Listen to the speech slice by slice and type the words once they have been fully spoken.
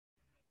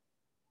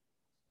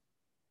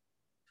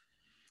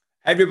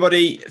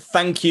Everybody,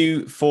 thank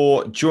you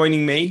for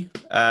joining me.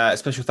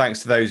 Special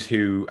thanks to those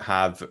who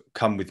have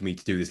come with me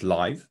to do this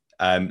live.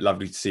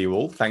 Lovely to see you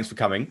all. Thanks for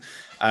coming.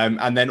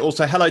 And then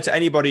also hello to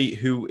anybody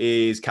who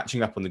is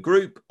catching up on the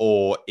group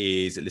or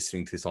is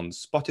listening to this on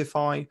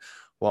Spotify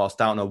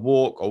whilst out on a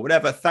walk or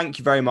whatever. Thank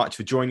you very much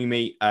for joining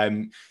me.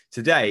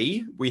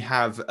 Today, we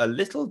have a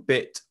little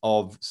bit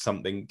of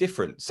something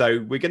different.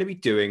 So we're going to be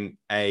doing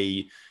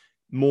a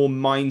more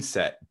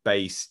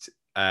mindset-based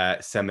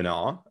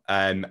seminar,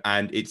 and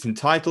it's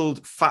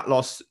entitled Fat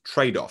Loss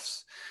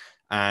Trade-offs.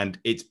 And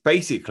it's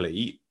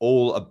basically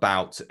all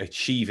about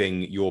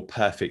achieving your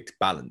perfect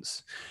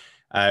balance.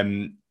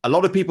 A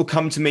lot of people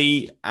come to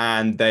me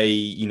and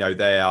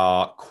they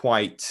are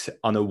quite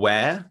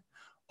unaware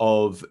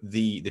of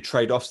the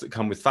trade-offs that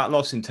come with fat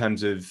loss in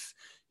terms of,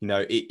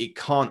 it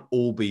can't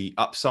all be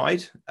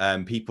upside.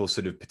 People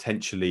sort of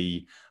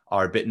potentially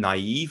are a bit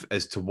naive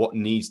as to what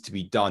needs to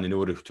be done in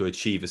order to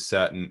achieve a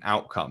certain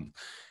outcome.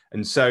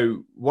 And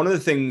so one of the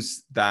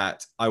things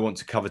that I want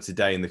to cover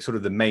today, and the sort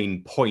of the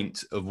main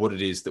point of what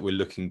it is that we're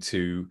looking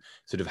to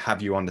sort of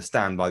have you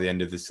understand by the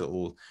end of this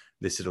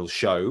little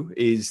show,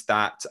 is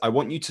that I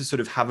want you to sort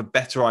of have a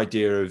better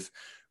idea of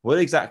what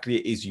exactly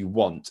it is you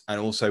want, and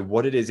also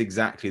what it is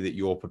exactly that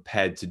you're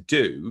prepared to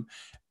do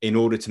in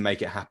order to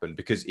make it happen.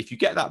 Because if you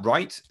get that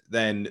right,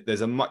 then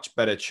there's a much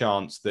better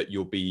chance that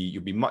you'll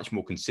be much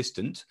more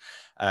consistent.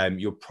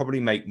 You'll probably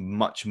make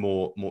much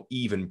more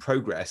even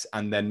progress.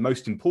 And then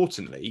most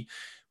importantly,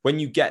 when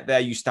you get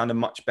there, you stand a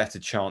much better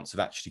chance of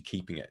actually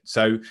keeping it.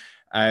 So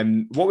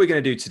what we're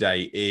going to do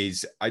today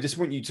is I just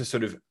want you to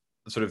sort of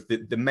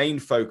the main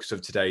focus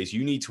of today is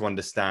you need to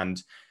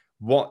understand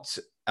what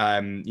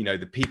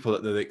the people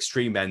at the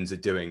extreme ends are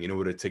doing in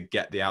order to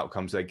get the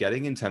outcomes they're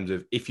getting, in terms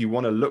of if you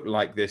want to look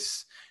like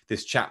this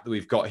chap that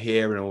we've got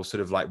here and all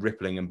sort of like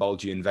rippling and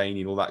bulgy and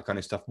veiny and all that kind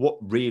of stuff, what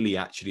really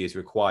actually is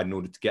required in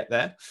order to get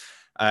there.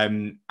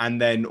 And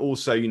then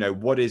also,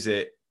 what is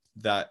it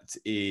that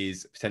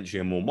is potentially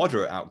a more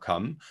moderate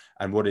outcome,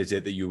 and what is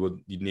it that you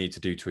need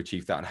to do to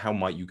achieve that, and how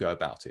might you go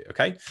about it?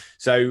 Okay.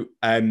 So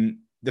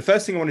the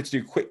first thing I wanted to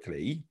do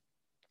quickly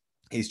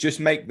is just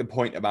make the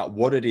point about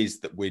what it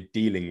is that we're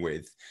dealing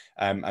with,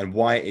 and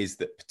why it is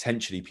that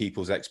potentially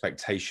people's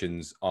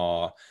expectations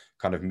are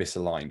kind of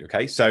misaligned.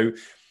 Okay, so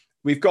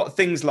we've got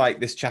things like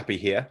this chappie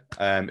here,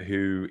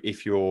 who,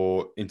 if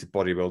you're into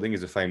bodybuilding,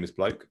 is a famous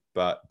bloke,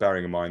 but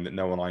bearing in mind that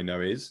no one I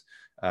know is,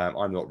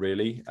 I'm not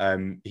really.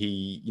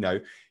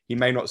 He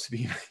may not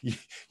be,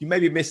 you may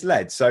be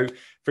misled. So,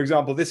 for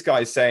example, this guy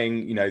is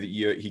saying, that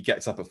he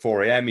gets up at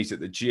 4 a.m. He's at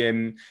the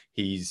gym.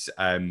 He's,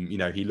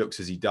 he looks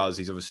as he does.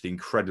 He's obviously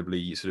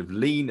incredibly sort of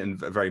lean and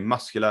very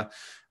muscular.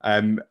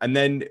 And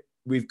then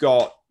we've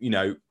got,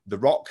 The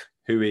Rock,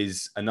 who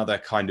is another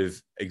kind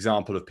of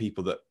example of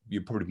people that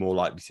you're probably more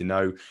likely to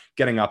know,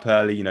 getting up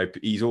early.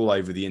 He's all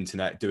over the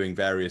internet doing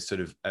various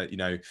sort of,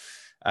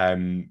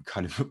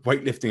 kind of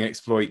weightlifting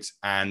exploits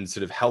and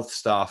sort of health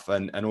stuff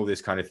and all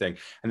this kind of thing.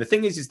 And the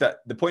thing is that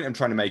the point I'm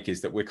trying to make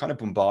is that we're kind of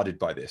bombarded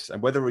by this,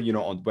 and whether you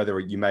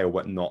may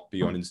or not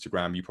be on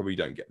Instagram, you probably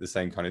don't get the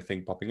same kind of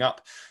thing popping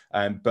up.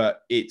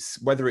 But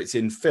it's whether it's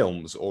in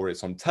films or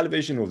it's on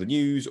television or the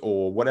news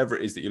or whatever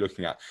it is that you're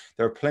looking at,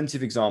 there are plenty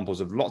of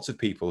examples of lots of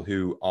people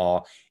who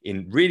are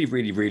in really,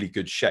 really, really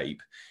good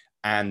shape.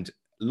 And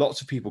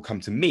lots of people come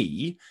to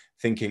me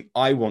thinking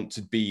I want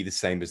to be the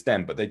same as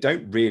them, but they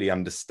don't really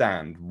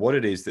understand what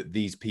it is that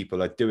these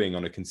people are doing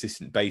on a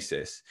consistent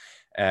basis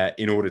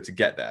in order to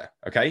get there.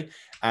 Okay.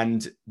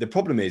 And the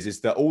problem is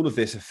that all of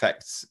this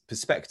affects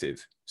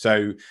perspective.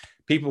 So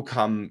people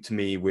come to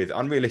me with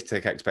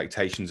unrealistic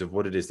expectations of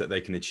what it is that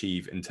they can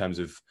achieve in terms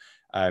of,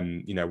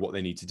 what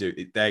they need to do.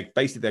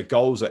 Their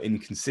goals are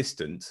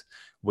inconsistent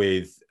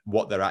with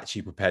what they're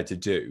actually prepared to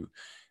do.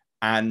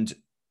 And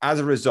as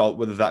a result,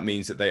 whether that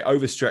means that they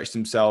overstretch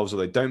themselves or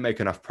they don't make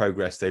enough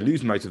progress, they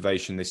lose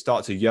motivation, they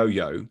start to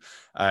yo-yo,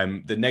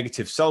 the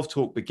negative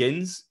self-talk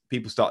begins.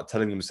 People start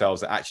telling themselves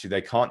that actually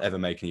they can't ever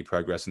make any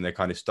progress and they're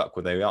kind of stuck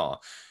where they are.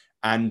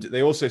 And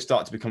they also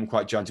start to become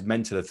quite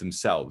judgmental of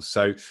themselves.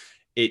 So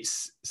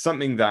it's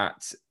something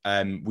that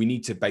we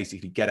need to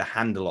basically get a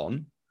handle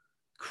on,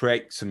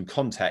 create some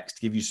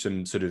context, give you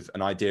some sort of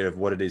an idea of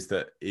what it is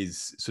that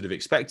is sort of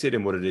expected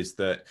and what it is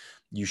that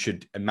you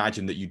should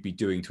imagine that you'd be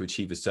doing to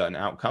achieve a certain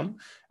outcome.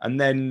 And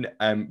then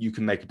you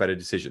can make a better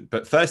decision.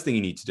 But first thing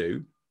you need to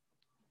do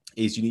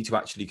is you need to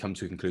actually come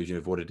to a conclusion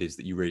of what it is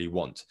that you really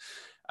want.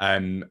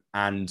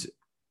 And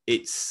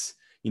it's,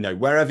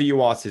 wherever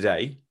you are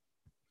today,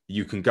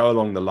 you can go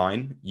along the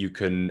line. You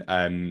can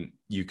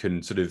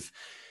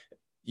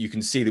you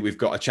can see that we've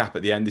got a chap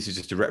at the end. This is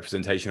just a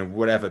representation of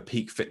whatever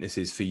peak fitness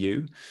is for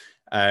you.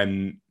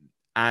 And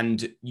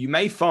you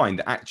may find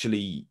that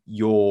actually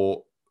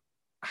you're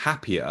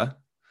happier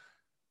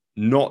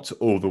not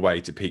all the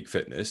way to peak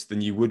fitness than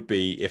you would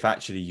be if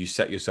actually you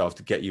set yourself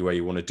to get you where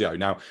you want to go.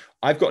 Now,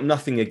 I've got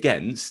nothing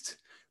against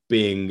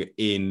being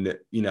in,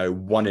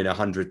 1 in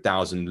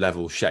 100,000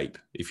 level shape,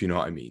 if you know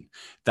what I mean.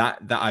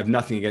 That I have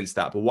nothing against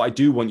that. But what I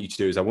do want you to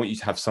do is I want you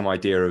to have some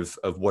idea of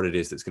what it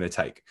is that's going to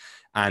take.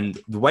 And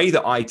the way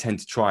that I tend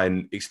to try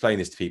and explain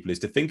this to people is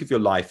to think of your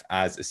life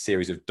as a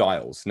series of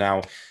dials.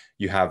 Now,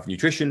 you have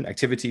nutrition,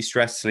 activity,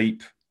 stress,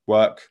 sleep,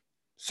 work,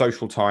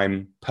 social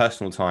time,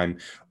 personal time.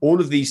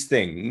 All of these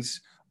things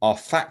are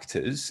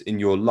factors in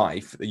your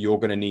life that you're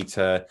going to need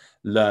to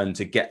learn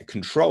to get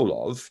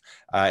control of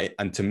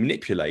and to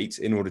manipulate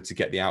in order to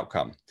get the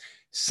outcome.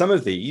 Some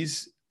of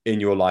these in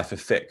your life are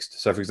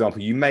fixed. So, for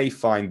example, you may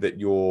find that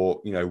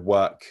your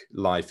work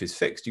life is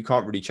fixed. You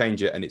can't really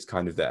change it, and it's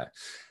kind of there.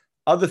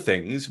 Other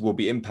things will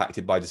be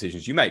impacted by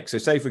decisions you make. So,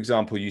 say, for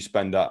example, you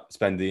spend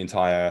the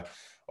entire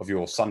of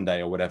your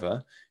Sunday or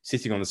whatever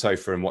sitting on the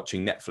sofa and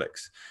watching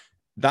Netflix.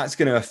 That's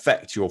going to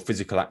affect your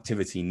physical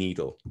activity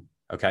needle.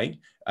 Okay.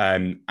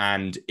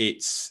 And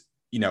it's,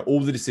 all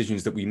the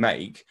decisions that we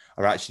make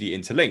are actually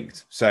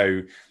interlinked.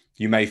 So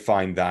you may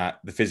find that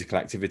the physical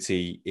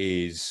activity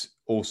is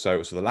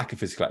also, so the lack of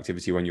physical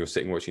activity when you're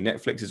sitting watching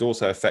Netflix is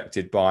also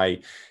affected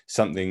by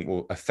something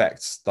or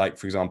affects, like,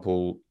 for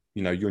example,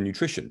 your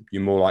nutrition.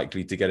 You're more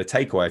likely to get a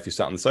takeaway if you're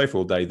sat on the sofa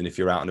all day than if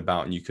you're out and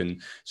about and you can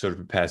sort of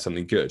prepare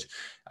something good.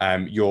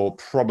 You're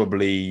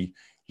probably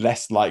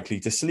less likely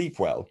to sleep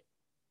well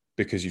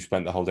because you've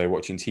spent the whole day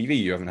watching TV.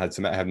 You haven't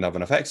had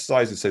enough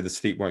exercise, and so the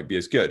sleep won't be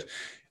as good.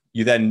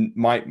 You then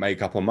might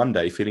wake up on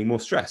Monday feeling more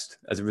stressed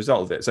as a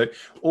result of it. So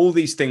all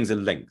these things are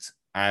linked.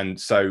 And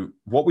so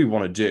what we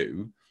want to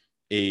do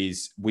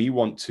is we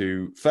want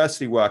to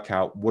firstly work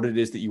out what it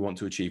is that you want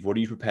to achieve. What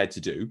are you prepared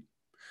to do?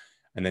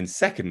 And then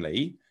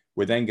secondly,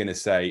 we're then going to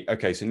say,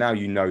 okay, so now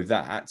you know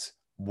that,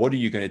 what are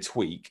you going to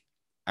tweak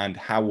and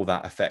how will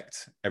that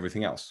affect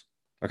everything else?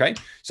 Okay,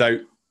 so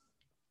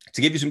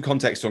to give you some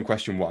context on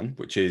question one,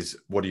 which is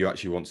what do you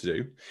actually want to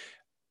do?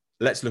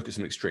 Let's look at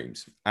some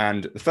extremes.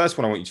 And the first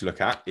one I want you to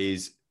look at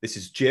is, this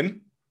is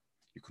Jim.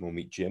 You can all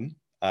meet Jim.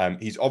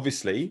 He's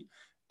obviously,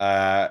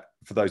 for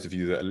those of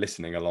you that are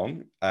listening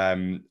along,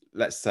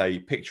 let's say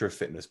picture a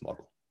fitness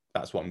model.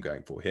 That's what I'm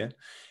going for here.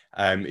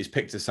 Is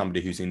picture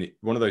somebody who's in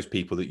one of those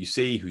people that you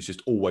see who's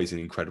just always in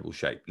incredible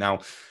shape. Now,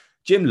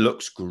 Jim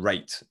looks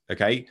great,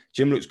 okay?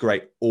 Jim looks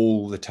great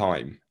all the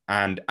time.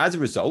 And as a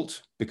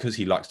result, because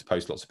he likes to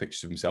post lots of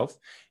pictures of himself,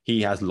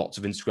 he has lots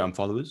of Instagram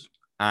followers,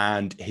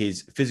 and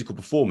his physical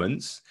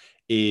performance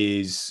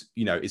is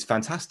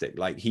fantastic.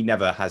 Like, he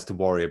never has to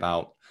worry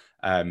about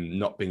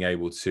not being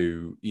able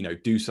to,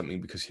 do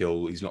something because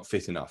he's not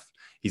fit enough.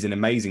 He's in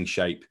amazing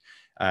shape.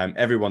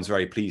 Everyone's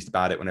very pleased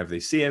about it whenever they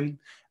see him.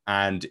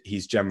 And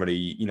he's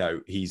generally,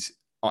 he's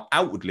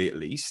outwardly at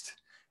least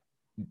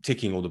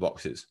ticking all the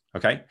boxes.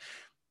 Okay.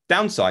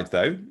 Downside,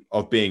 though,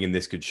 of being in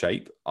this good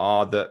shape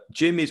are that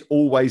Jim is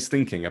always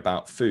thinking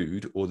about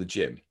food or the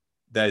gym.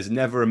 There's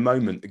never a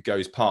moment that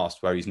goes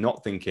past where he's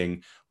not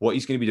thinking what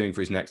he's going to be doing for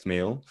his next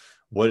meal,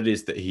 what it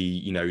is that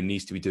he,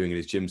 needs to be doing in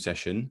his gym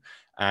session.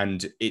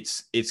 And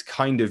it's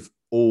kind of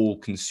all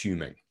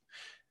consuming.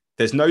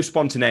 There's no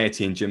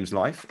spontaneity in Jim's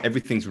life.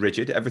 Everything's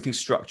rigid, everything's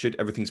structured,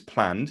 everything's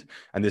planned,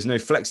 and there's no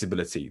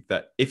flexibility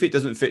that if it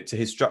doesn't fit to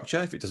his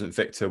structure, if it doesn't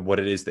fit to what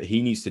it is that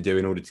he needs to do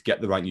in order to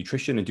get the right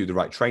nutrition and do the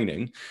right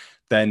training,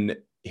 then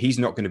he's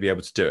not going to be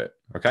able to do it,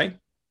 okay?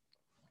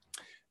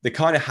 The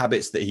kind of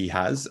habits that he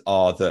has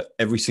are that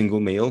every single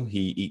meal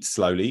he eats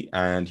slowly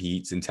and he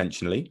eats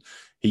intentionally.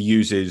 He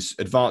uses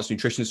advanced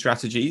nutrition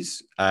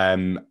strategies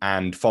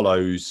and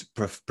follows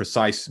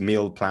precise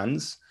meal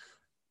plans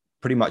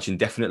pretty much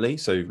indefinitely.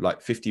 So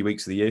like 50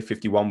 weeks of the year,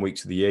 51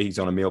 weeks of the year, he's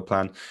on a meal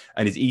plan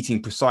and is eating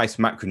precise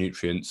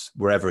macronutrients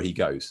wherever he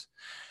goes.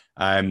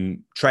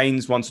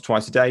 Trains once or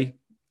twice a day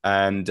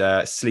and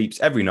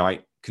sleeps every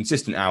night,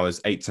 consistent hours,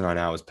 8 to 9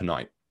 hours per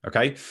night.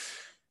 Okay.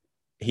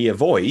 He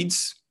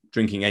avoids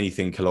drinking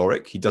anything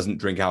caloric. He doesn't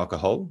drink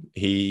alcohol.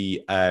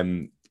 He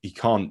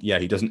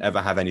doesn't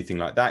ever have anything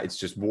like that. It's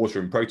just water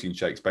and protein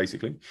shakes,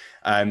 basically.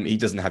 He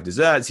doesn't have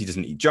desserts. He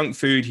doesn't eat junk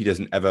food. He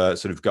doesn't ever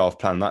sort of go off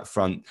plan on that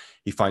front.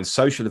 He finds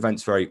social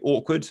events very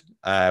awkward,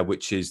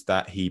 which is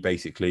that he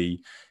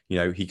basically,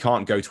 he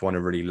can't go to one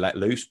and really let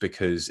loose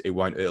because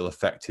it'll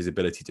affect his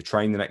ability to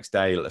train the next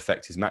day. It'll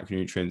affect his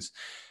macronutrients.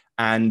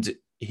 And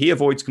he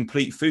avoids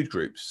complete food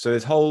groups. So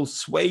there's whole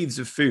swathes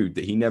of food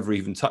that he never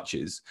even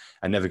touches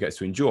and never gets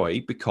to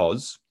enjoy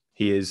because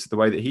he is the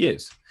way that he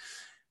is.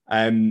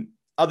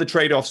 Other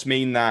trade-offs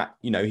mean that,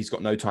 he's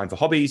got no time for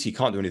hobbies. He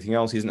can't do anything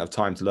else. He doesn't have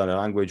time to learn a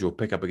language or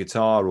pick up a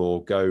guitar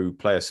or go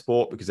play a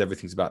sport because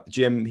everything's about the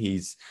gym.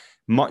 He's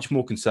much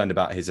more concerned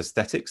about his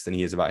aesthetics than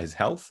he is about his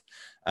health.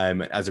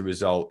 As a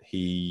result,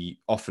 he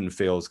often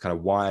feels kind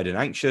of wired and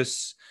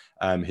anxious.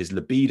 His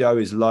libido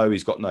is low.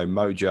 He's got no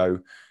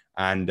mojo.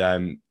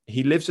 And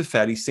he lives a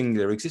fairly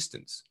singular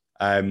existence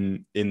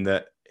in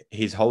that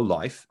his whole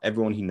life,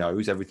 everyone he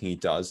knows, everything he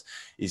does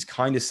is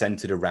kind of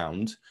centered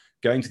around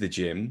going to the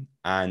gym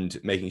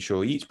and making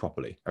sure he eats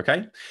properly,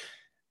 okay?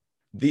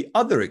 The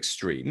other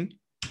extreme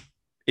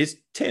is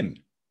Tim,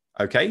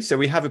 okay? So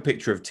we have a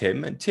picture of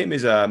Tim, and Tim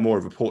is more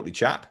of a portly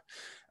chap.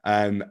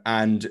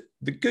 And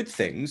the good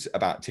things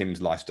about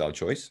Tim's lifestyle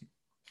choice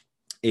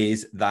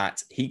is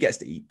that he gets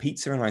to eat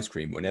pizza and ice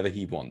cream whenever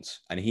he wants,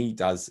 and he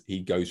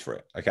goes for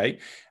it. Okay.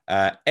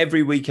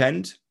 Every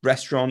weekend,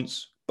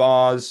 restaurants,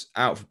 bars,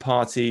 out for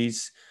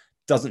parties,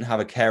 doesn't have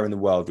a care in the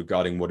world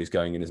regarding what he's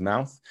going in his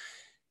mouth.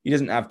 He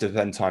doesn't have to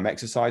spend time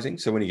exercising.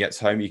 So when he gets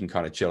home, you can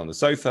kind of chill on the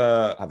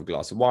sofa, have a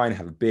glass of wine,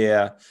 have a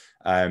beer.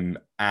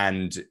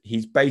 And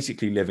he's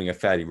basically living a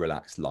fairly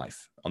relaxed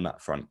life on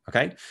that front.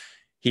 Okay.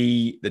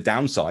 The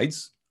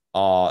downsides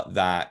are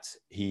that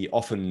he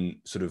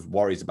often sort of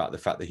worries about the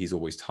fact that he's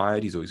always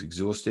tired. He's always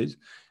exhausted.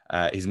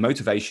 His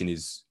motivation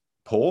is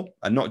poor,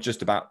 and not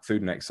just about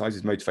food and exercise.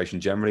 His motivation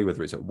generally,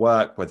 whether it's at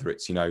work, whether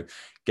it's,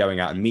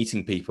 going out and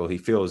meeting people, he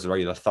feels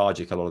very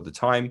lethargic a lot of the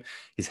time.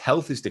 His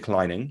health is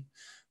declining,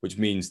 which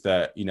means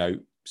that,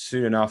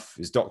 soon enough,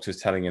 his doctor's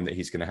telling him that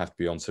he's going to have to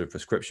be on sort of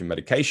prescription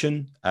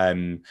medication.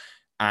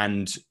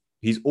 And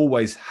he's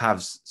always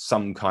has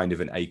some kind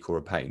of an ache or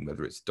a pain,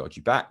 whether it's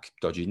dodgy back,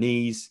 dodgy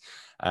knees,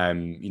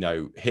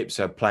 hips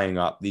are playing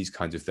up, these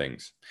kinds of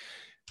things.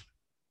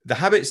 The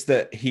habits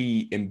that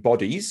he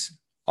embodies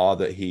are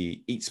that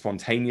he eats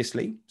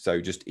spontaneously,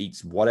 so just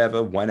eats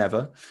whatever,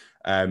 whenever,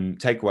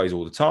 takeaways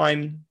all the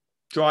time,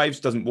 drives,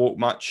 doesn't walk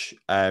much,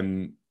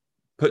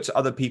 puts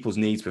other people's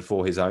needs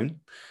before his own,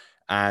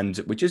 and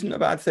which isn't a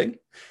bad thing,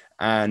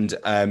 and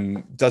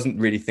doesn't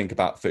really think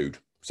about food.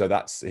 So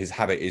that's his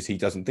habit, is he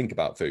doesn't think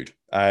about food.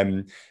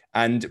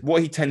 And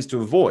what he tends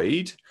to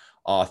avoid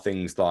are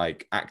things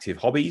like active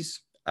hobbies,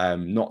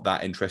 not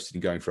that interested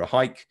in going for a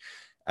hike,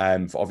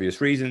 for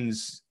obvious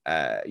reasons,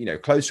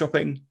 clothes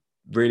shopping,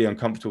 really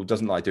uncomfortable,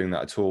 doesn't like doing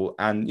that at all.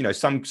 And,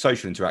 some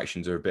social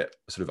interactions are a bit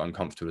sort of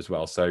uncomfortable as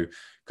well. So,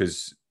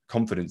 because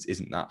confidence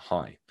isn't that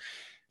high.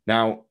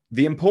 Now,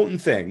 the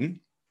important thing,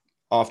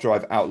 after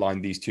I've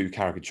outlined these two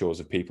caricatures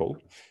of people,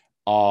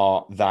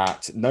 are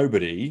that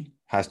nobody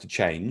has to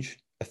change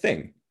a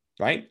thing,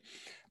 right?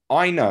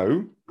 I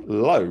know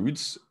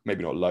loads,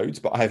 maybe not loads,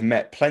 but I have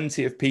met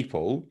plenty of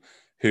people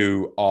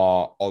who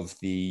are of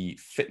the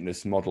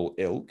fitness model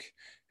ilk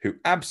who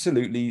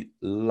absolutely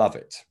love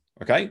it,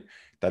 okay?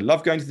 They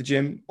love going to the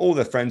gym. All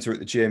their friends are at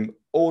the gym.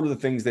 All of the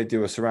things they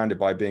do are surrounded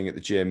by being at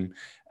the gym.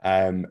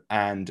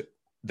 And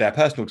they're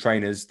personal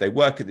trainers. They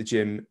work at the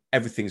gym.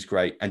 Everything's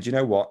great. And you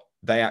know what?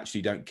 They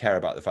actually don't care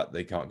about the fact that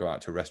they can't go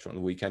out to a restaurant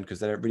on the weekend because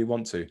they don't really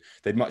want to.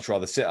 They'd much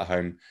rather sit at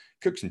home,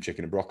 cook some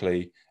chicken and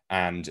broccoli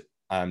and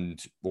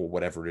or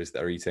whatever it is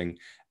they're eating,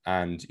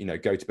 and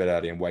go to bed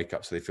early and wake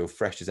up so they feel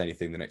fresh as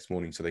anything the next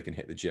morning so they can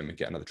hit the gym and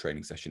get another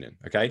training session in.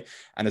 Okay.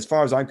 And as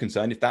far as I'm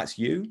concerned, if that's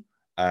you,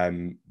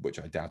 which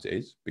I doubt it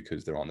is,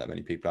 because there aren't that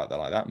many people out there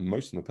like that,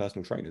 most of them are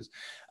personal trainers,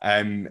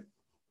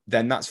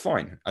 then that's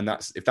fine. And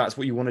if that's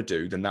what you want to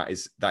do, then that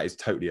is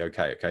totally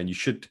okay. Okay. And you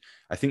should,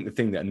 I think the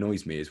thing that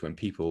annoys me is when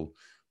people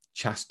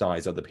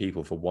chastise other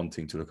people for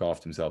wanting to look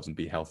after themselves and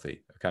be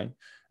healthy. Okay.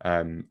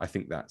 I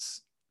think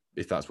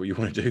if that's what you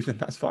want to do, then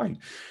that's fine.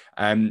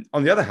 On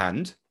the other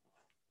hand,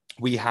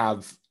 we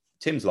have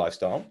Tim's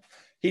lifestyle.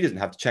 He doesn't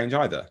have to change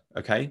either.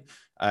 Okay.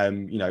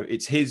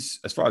 It's his,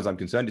 as far as I'm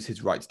concerned, it's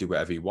his right to do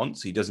whatever he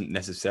wants. He doesn't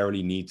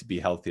necessarily need to be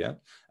healthier.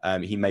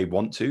 He may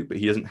want to, but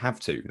he doesn't have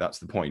to. That's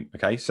the point.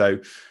 Okay. So,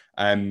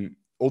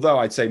 although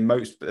I'd say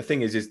but the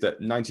thing is that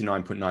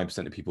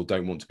 99.9% of people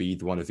don't want to be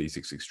either one of these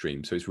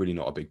extremes. So it's really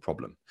not a big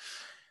problem.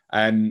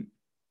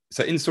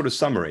 So in sort of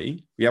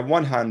summary, we have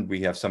one hand, we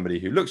have somebody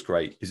who looks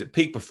great, is at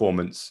peak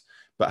performance,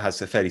 but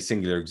has a fairly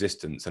singular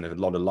existence and a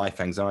lot of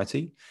life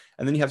anxiety.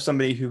 And then you have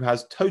somebody who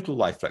has total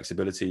life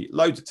flexibility,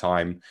 loads of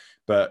time,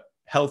 but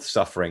health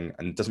suffering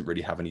and doesn't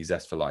really have any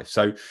zest for life.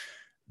 So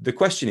the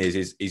question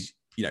is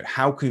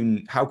how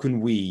can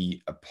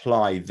we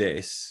apply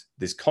this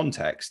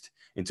context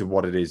into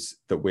what it is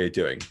that we're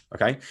doing?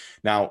 Okay.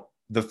 Now,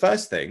 the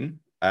first thing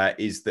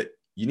is that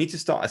you need to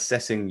start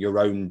assessing your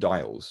own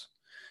dials.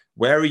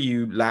 Where are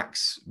you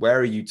lax? Where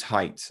are you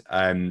tight?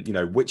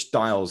 Which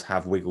dials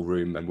have wiggle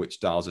room and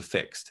which dials are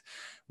fixed?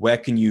 Where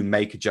can you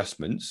make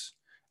adjustments?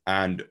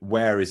 And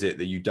where is it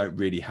that you don't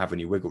really have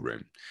any wiggle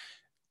room?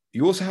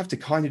 You also have to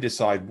kind of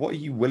decide, what are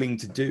you willing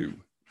to do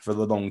for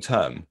the long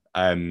term?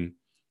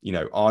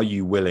 Are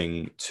you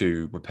willing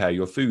to prepare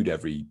your food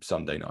every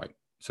Sunday night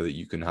so that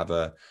you can have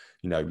a,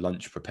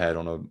 lunch prepared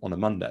on a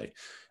Monday?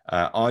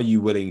 Are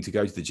you willing to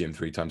go to the gym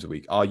 3 times a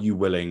week? Are you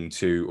willing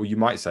to, or you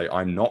might say,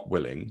 I'm not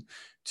willing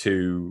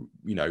to,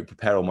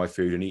 prepare all my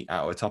food and eat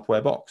out of a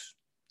Tupperware box.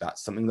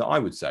 That's something that I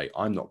would say,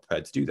 I'm not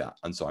prepared to do that.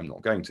 And so I'm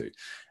not going to.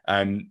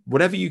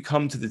 Whatever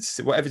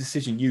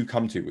decision you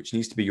come to, which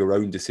needs to be your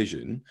own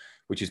decision,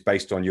 which is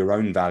based on your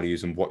own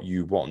values and what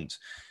you want,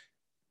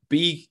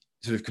 be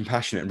sort of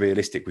compassionate and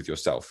realistic with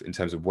yourself in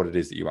terms of what it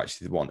is that you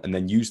actually want. And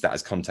then use that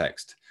as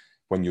context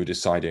when you're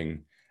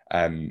deciding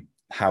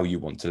how you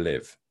want to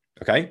live.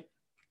 Okay.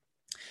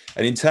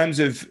 And in terms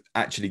of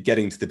actually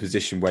getting to the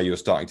position where you're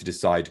starting to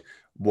decide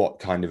what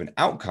kind of an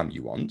outcome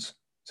you want.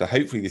 So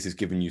hopefully this has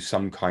given you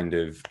some kind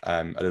of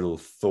a little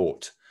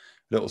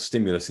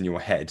stimulus in your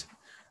head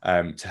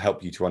to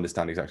help you to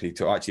understand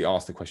to actually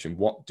ask the question,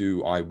 what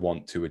do I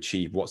want to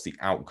achieve? What's the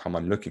outcome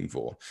I'm looking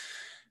for?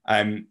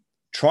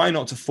 Try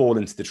not to fall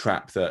into the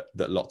trap that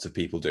lots of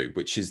people do,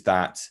 which is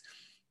that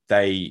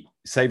they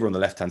say we're on the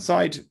left-hand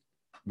side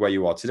where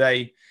you are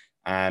today,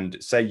 and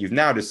say you've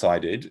now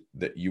decided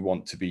that you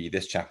want to be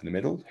this chap in the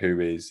middle who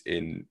is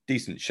in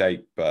decent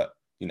shape, but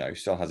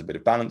still has a bit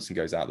of balance and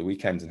goes out the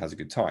weekends and has a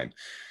good time.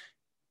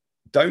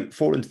 Don't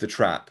fall into the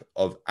trap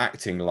of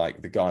acting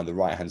like the guy on the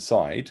right-hand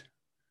side,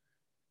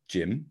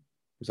 Jim.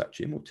 Was that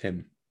Jim or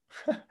Tim?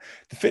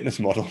 The fitness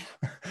model.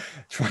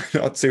 Try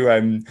not to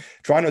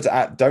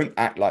act. Don't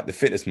act like the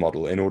fitness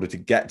model in order to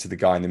get to the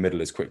guy in the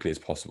middle as quickly as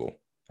possible.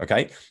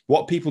 Okay.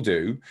 What people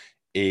do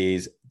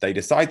is they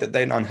decide that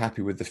they're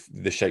unhappy with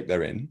the shape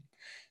they're in.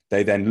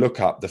 They then look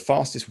up the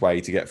fastest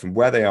way to get from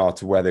where they are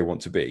to where they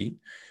want to be,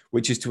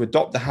 which is to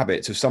adopt the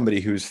habits of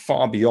somebody who's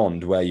far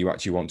beyond where you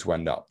actually want to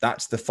end up.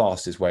 That's the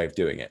fastest way of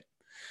doing it.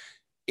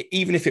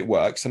 Even if it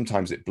works,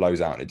 sometimes it blows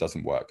out and it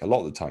doesn't work, a lot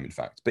of the time, in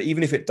fact. But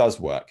even if it does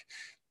work,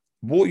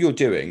 what you're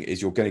doing is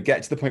you're going to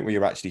get to the point where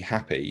you're actually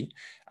happy.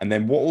 And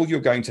then what all you're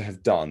going to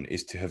have done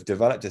is to have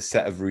developed a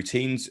set of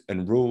routines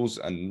and rules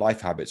and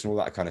life habits and all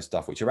that kind of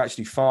stuff, which are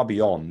actually far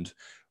beyond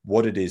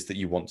what it is that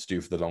you want to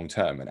do for the long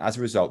term. And as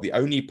a result, the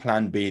only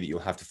plan B that you'll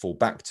have to fall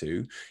back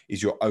to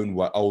is your own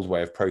old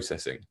way of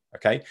processing.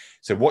 Okay.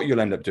 So what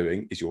you'll end up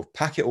doing is you'll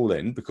pack it all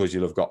in because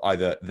you'll have got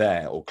either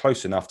there or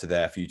close enough to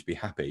there for you to be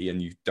happy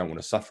and you don't want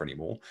to suffer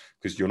anymore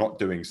because you're not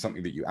doing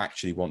something that you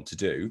actually want to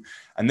do.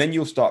 And then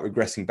you'll start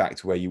regressing back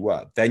to where you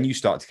were. Then you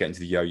start to get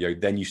into the yo-yo.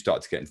 Then you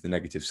start to get into the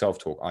negative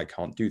self-talk. I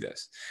can't do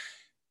this.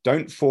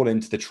 Don't fall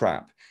into the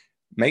trap.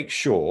 Make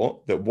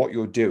sure that what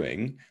you're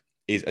doing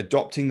is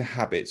adopting the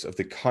habits of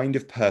the kind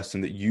of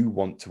person that you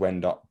want to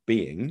end up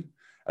being,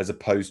 as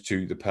opposed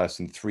to the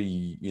person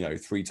three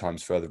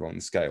times further on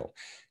the scale.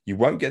 You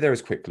won't get there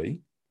as quickly.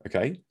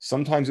 Okay.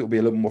 Sometimes it will be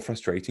a little more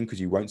frustrating because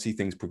you won't see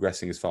things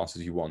progressing as fast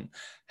as you want.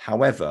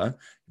 However,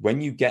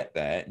 when you get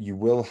there, you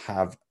will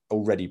have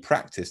already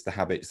practiced the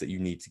habits that you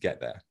need to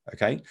get there.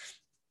 Okay.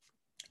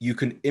 You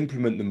can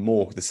implement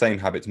the same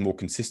habits more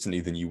consistently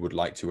than you would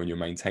like to when you're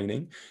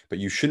maintaining, but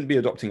you shouldn't be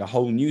adopting a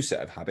whole new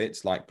set of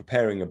habits like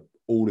preparing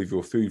all of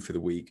your food for the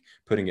week,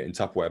 putting it in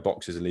Tupperware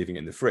boxes and leaving it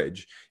in the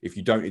fridge if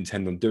you don't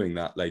intend on doing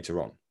that later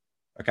on.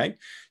 Okay.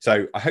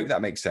 So I hope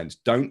that makes sense.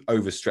 Don't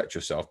overstretch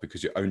yourself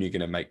because you're only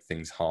going to make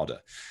things harder.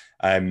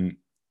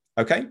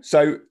 Okay.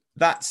 So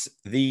that's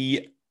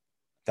the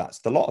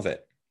lot of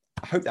it.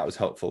 I hope that was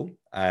helpful.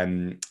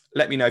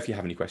 Let me know if you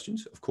have any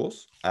questions, of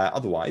course.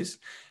 Otherwise,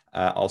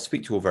 I'll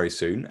speak to you all very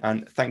soon.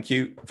 And thank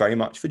you very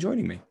much for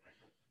joining me.